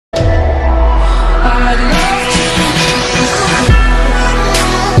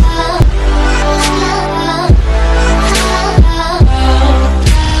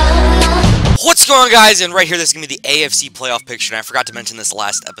going on, guys? And right here, this is going to be the AFC playoff picture, and I forgot to mention this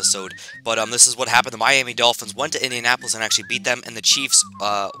last episode, but this is what happened. The Miami Dolphins went to Indianapolis and actually beat them, and the Chiefs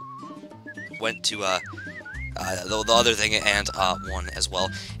went to the other thing and won as well.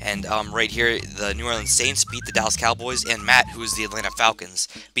 And right here, the New Orleans Saints beat the Dallas Cowboys, and Matt, who is the Atlanta Falcons,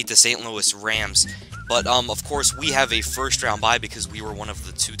 beat the St. Louis Rams. But of course, we have a first-round bye because we were one of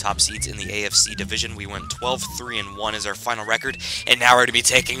the 2 top seeds in the AFC division. We went 12-3-1 as our final record, and now we're going to be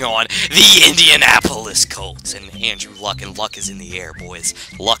taking on the Indianapolis Colts. And Andrew Luck, and Luck is in the air, boys.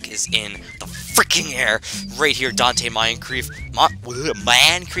 Luck is in the freaking air. Right here, Dante Moncrief. Dante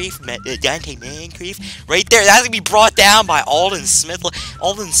Moncrief. Right there, that's going to be brought down by Aldon Smith.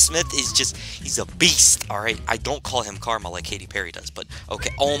 Aldon Smith is just, he's a beast, alright? I don't call him Karma like Katy Perry does, but okay.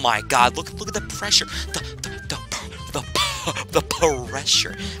 Oh my god, look at the pressure. The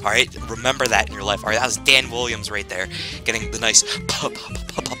pressure. Alright, remember that in your life. Alright, that was Dan Williams right there, getting the nice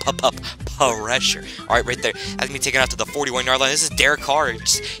pressure. Alright, right there. That's going to be taken out to the 41-yard line. This is Derek Carr.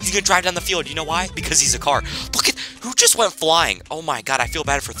 He's going to drive down the field. You know why? Because he's a car. Look at who just went flying. Oh my god, I feel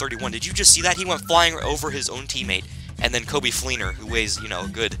bad for 31. Did you just see that? He went flying over his own teammate. And then Coby Fleener, who weighs, you know, a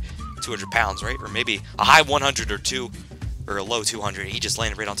good 200 pounds, right? Or maybe a high 100 or 2. Or a low 200, he just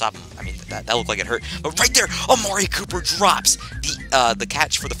landed right on top of him. I mean, that looked like it hurt. But right there, Amari Cooper drops the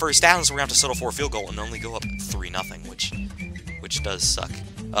catch for the first down, so we're going to have to settle for a field goal and only go up 3-0, which does suck.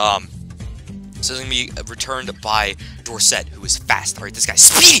 So it's going to be returned by Dorsett, who is fast. All right, this guy's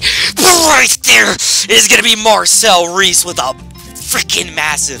speedy. Right there is going to be Marcel Reece with a freaking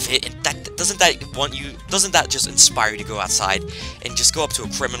massive hit. And doesn't that just inspire you to go outside and just go up to a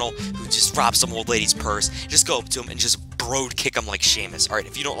criminal who just robbed some old lady's purse? Just go up to him and just brogue kick him like Sheamus. Alright,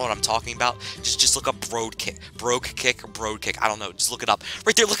 if you don't know what I'm talking about, just look up brogue kick, I don't know, just look it up.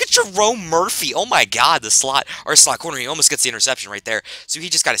 Right there, look at Jerome Murphy. Oh my god, the slot corner, he almost gets the interception right there. So he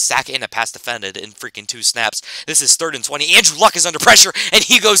just got a sack and a pass defended in freaking 2 snaps. This is 3rd and 20. Andrew Luck is under pressure, and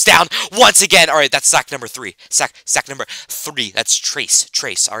he goes down once again. Alright, that's sack number 3. Sack number 3. That's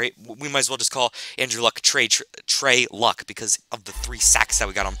Trace. Alright, we might as well just call Andrew Luck Trey Luck because of the 3 sacks that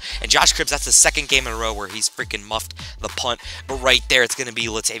we got him. And Josh Cribbs, that's the 2nd game in a row where he's freaking muffed the punt. But right there, it's going to be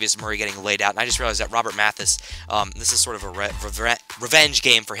Latavius Murray getting laid out. And I just realized that Robert Mathis, this is sort of a revenge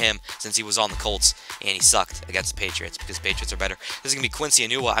game for him since he was on the Colts and he sucked against the Patriots because the Patriots are better. This is going to be Quincy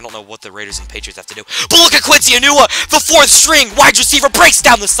Enunwa. I don't know what the Raiders and Patriots have to do. But look at Quincy Enunwa, the 4th string wide receiver, breaks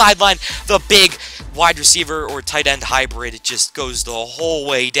down the sideline. The big wide receiver or tight end hybrid, it just goes the whole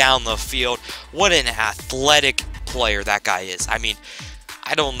way down the field. What an athletic player that guy is. I mean,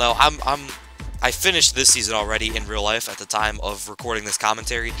 I don't know. I finished this season already in real life at the time of recording this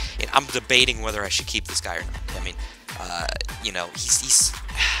commentary, and I'm debating whether I should keep this guy or not. I mean, you know, he's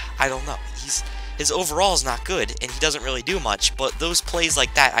I don't know. His overall is not good, and he doesn't really do much. But those plays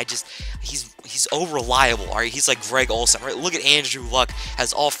like that, he's unreliable. All right, he's like Greg Olsen. Right, look at Andrew Luck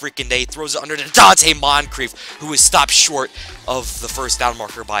has all freaking day, throws it under to Dante Moncrief, who is stopped short of the first down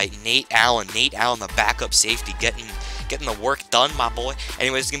marker by Nate Allen. Nate Allen, the backup safety, getting the work done, my boy.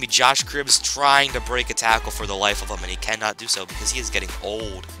 Anyway, it's going to be Josh Cribbs trying to break a tackle for the life of him, and he cannot do so because he is getting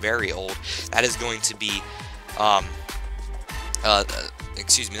old, very old. That is going to be,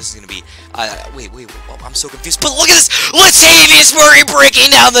 excuse me, this is going to be, wait, I'm so confused. But look at this, Latavius Murray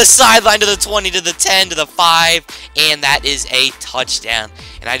breaking down the sideline to the 20, to the 10, to the 5, and that is a touchdown.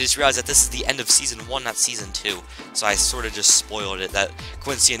 And I just realized that this is the end of Season 1, not Season 2. So I sort of just spoiled it, that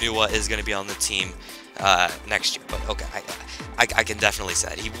Quincy Enunwa is going to be on the team next year. But okay, I can definitely say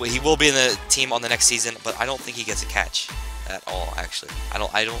that. He will be in the team on the next season, but I don't think he gets a catch at all, actually. I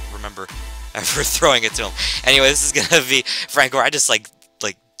don't remember ever throwing it to him. Anyway, this is going to be Frank Gore. I just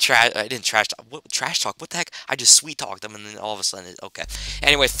I didn't trash talk. What the heck? I just sweet talked him, and then all of a sudden, okay.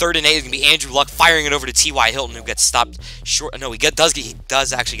 Anyway, 3rd and 8 is gonna be Andrew Luck firing it over to T.Y. Hilton, who gets stopped short. No, he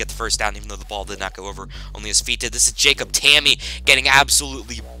does actually get the first down, even though the ball did not go over. Only his feet did. This is Jacob Tammy getting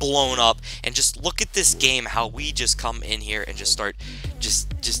absolutely blown up, and just look at this game, how we just come in here and just start just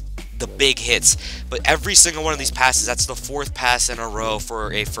the big hits. But every single one of these passes, that's the 4th pass in a row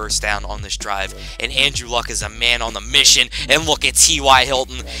for a first down on this drive. And Andrew Luck is a man on the mission. And look at T.Y.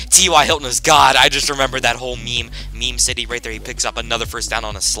 Hilton. T.Y. Hilton is God. I just remember that whole meme city right there. He picks up another first down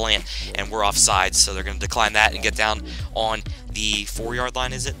on a slant, and we're offsides, so they're going to decline that and get down on the 4-yard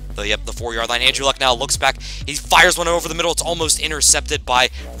line, is it? Yep, the 4-yard line. Andrew Luck now looks back. He fires one over the middle. It's almost intercepted by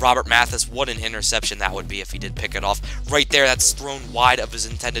Robert Mathis. What an interception that would be if he did pick it off. Right there, that's thrown wide of his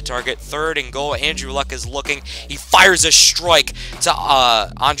intended target. 3rd and goal. Andrew Luck is looking. He fires a strike to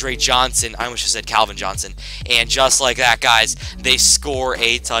Andre Johnson. I almost just said Calvin Johnson. And just like that, guys, they score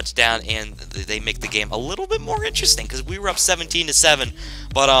a touchdown, and they make the game a little bit more interesting because we were up 17-7.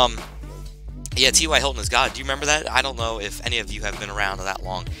 But, Yeah, T.Y. Hilton is God. Do you remember that? I don't know if any of you have been around that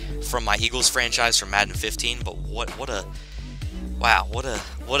long from my Eagles franchise from Madden 15, but what a wow, what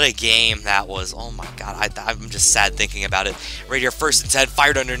a game that was. Oh my god, I'm just sad thinking about it. Right here, 1st and 10,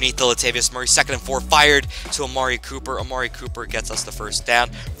 fired underneath the Latavius Murray. 2nd and 4, fired to Amari Cooper. Amari Cooper gets us the 1st down.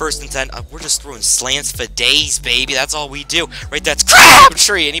 1st and 10, we're just throwing slants for days, baby. That's all we do. Right, that's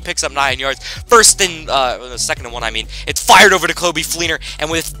Crabtree, and he picks up 9 yards. 2nd and 1, I mean. It's fired over to Coby Fleener, and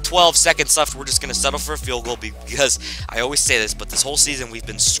with 12 seconds left, we're just going to settle for a field goal because I always say this, but this whole season we've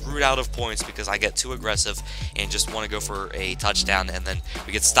been screwed out of points because I get too aggressive and just want to go for a touchdown, and then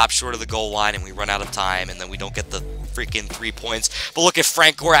we get stopped short of the goal line and we run out of time, and then we don't get the freaking 3 points. But look at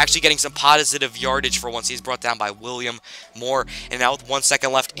Frank Gore actually getting some positive yardage for once. He's brought down by William Moore, and now with 1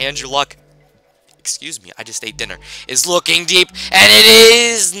 second left, Andrew Luck, excuse me, I just ate dinner, is looking deep, and it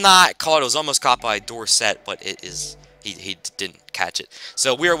is not caught. It was almost caught by Dorsett, but it is, he didn't catch it.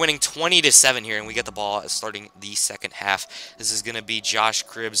 So we are winning 20-7 here, and we get the ball starting the 2nd half. This is going to be Josh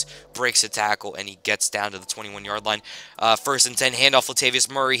Cribbs, breaks a tackle, and he gets down to the 21-yard line. 1st and 10, handoff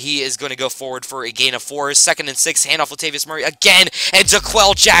Latavius Murray. He is going to go forward for a gain of 4. 2nd and 6, handoff Latavius Murray again, and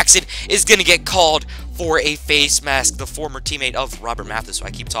Jaquel Jackson is going to get called for a face mask. The former teammate of Robert Mathis, who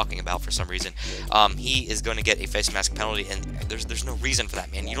I keep talking about for some reason, he is going to get a face mask penalty, and there's no reason for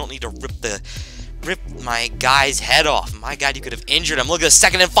that, man. You don't need to rip my guy's head off. My God, you could have injured him. Look at the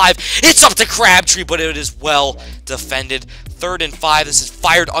 2nd and 5. It's up to Crabtree, but it is well defended. 3rd and 5. This is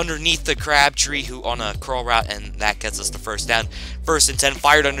fired underneath the Crabtree, who on a curl route, and that gets us the 1st down. 1st and 10,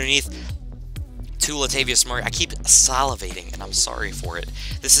 fired underneath to Latavius Murray. I keep salivating, and I'm sorry for it.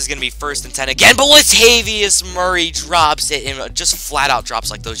 This is going to be 1st and 10 again, but Latavius Murray drops it, and just flat-out drops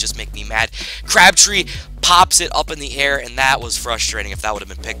like those just make me mad. Crabtree pops it up in the air, and that was frustrating if that would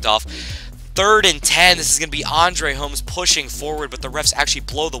have been picked off. 3rd and 10, this is going to be Andre Holmes pushing forward, but the refs actually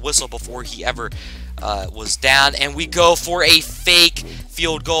blow the whistle before he ever was down, and we go for a fake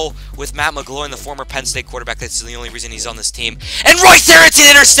field goal with Matt McGloin, the former Penn State quarterback. That's the only reason he's on this team. And right there, it's an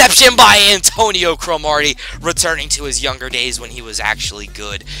interception by Antonio Cromartie, returning to his younger days when he was actually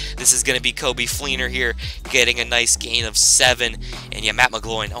good. This is going to be Coby Fleener here, getting a nice gain of 7. And yeah, Matt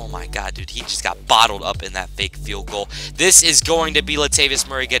McGloin, oh my God, dude, he just got bottled up in that fake field goal. This is going to be Latavius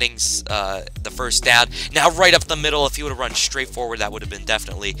Murray getting the 1st down. Now right up the middle, if he would have run straight forward, that would have been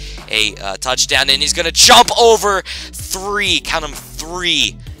definitely a touchdown. And he's going to jump over 3, count them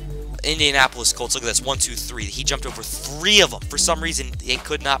 3 Indianapolis Colts. Look at this, 1, 2, 3. He jumped over 3 of them. For some reason, they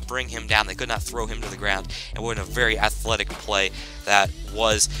could not bring him down. They could not throw him to the ground. And what a very athletic play that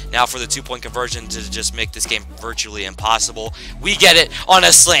was. Now for the 2-point conversion to just make this game virtually impossible. We get it on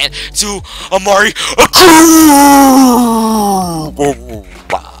a slant to Amari Cooper.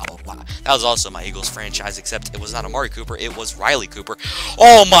 That was also my Eagles franchise, except it was not Amari Cooper, it was Riley Cooper.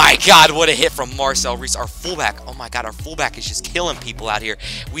 Oh my God, what a hit from Marcel Reece, our fullback. Oh my God, our fullback is just killing people out here.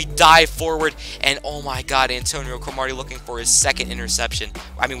 We dive forward, and oh my God, Antonio Cromartie looking for his 2nd interception.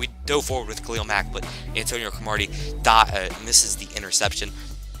 I mean, we dove forward with Khalil Mack, but Antonio Cromartie misses the interception.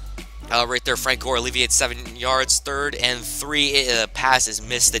 Right there, Frank Gore alleviates 7 yards. 3rd and 3, pass is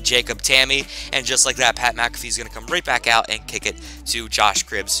missed to Jacob Tamme, and just like that, Pat McAfee's going to come right back out and kick it to Josh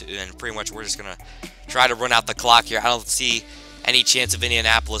Cribbs, and pretty much we're just going to try to run out the clock here. I don't see any chance of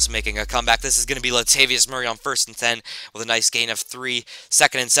Indianapolis making a comeback. This is going to be Latavius Murray on 1st and 10 with a nice gain of 3.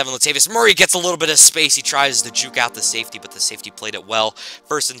 2nd and 7, Latavius Murray gets a little bit of space. He tries to juke out the safety, but the safety played it well.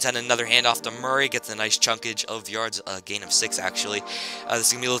 1st and 10, another handoff to Murray. Gets a nice chunkage of yards, a gain of 6 actually.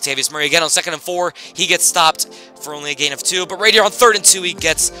 This is going to be Latavius Murray again on 2nd and 4. He gets stopped for only a gain of 2, but right here on 3rd and 2, he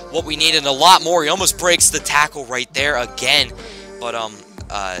gets what we need and a lot more. He almost breaks the tackle right there again, but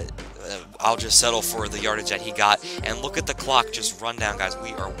I'll just settle for the yardage that he got. And look at the clock just run down, guys.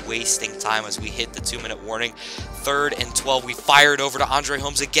 We are wasting time as we hit the 2-minute warning. 3rd and 12. We fired over to Andre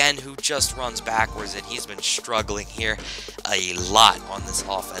Holmes again, who just runs backwards, and he's been struggling here a lot on this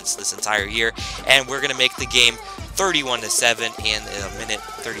offense this entire year. And we're going to make the game 31-7 and a minute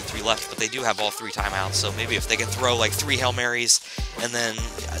 33 left, but they do have all 3 timeouts, so maybe if they can throw like 3 Hail Marys and then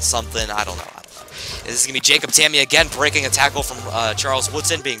something, I don't know. This is going to be Jacob Tamme again, breaking a tackle from Charles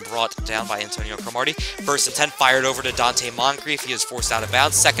Woodson, being brought down by Antonio Cromartie. 1st and 10, fired over to Dante Moncrief. He is forced out of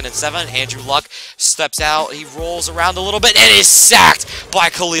bounds. 2nd and 7, Andrew Luck steps out. He rolls around a little bit and is sacked by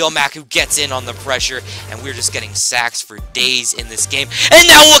Khalil Mack, who gets in on the pressure. And we're just getting sacks for days in this game. And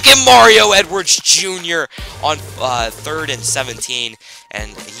now look at Mario Edwards Jr. on 3rd and 17.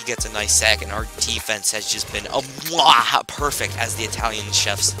 And he gets a nice sack, and our defense has just been perfect, as the Italian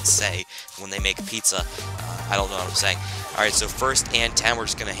chefs say when they make pizza. I don't know what I'm saying. All right, so 1st and 10, we're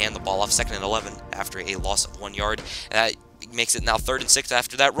just going to hand the ball off. 2nd and 11 after a loss of 1 yard. makes it now 3rd and 6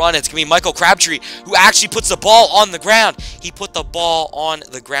 after that run. It's going to be Michael Crabtree who actually puts the ball on the ground. He put the ball on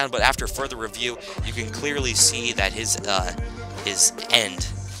the ground, but after further review, you can clearly see that his end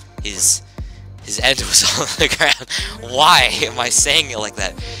was on the ground. Why am I saying it like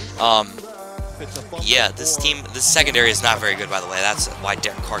that? Yeah, this secondary is not very good, by the way. That's why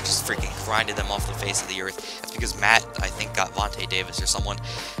Derek Carr just freaking grinded them off the face of the earth. That's because Matt, I think, got Vontae Davis or someone.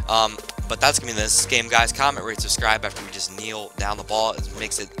 But that's going to be this game, guys. Comment, rate, subscribe after we just kneel down the ball. It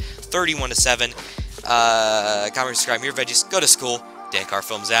makes it 31-7. Comment, subscribe, your veggies. Go to school. Dan Carr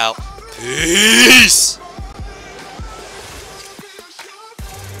films out. Peace!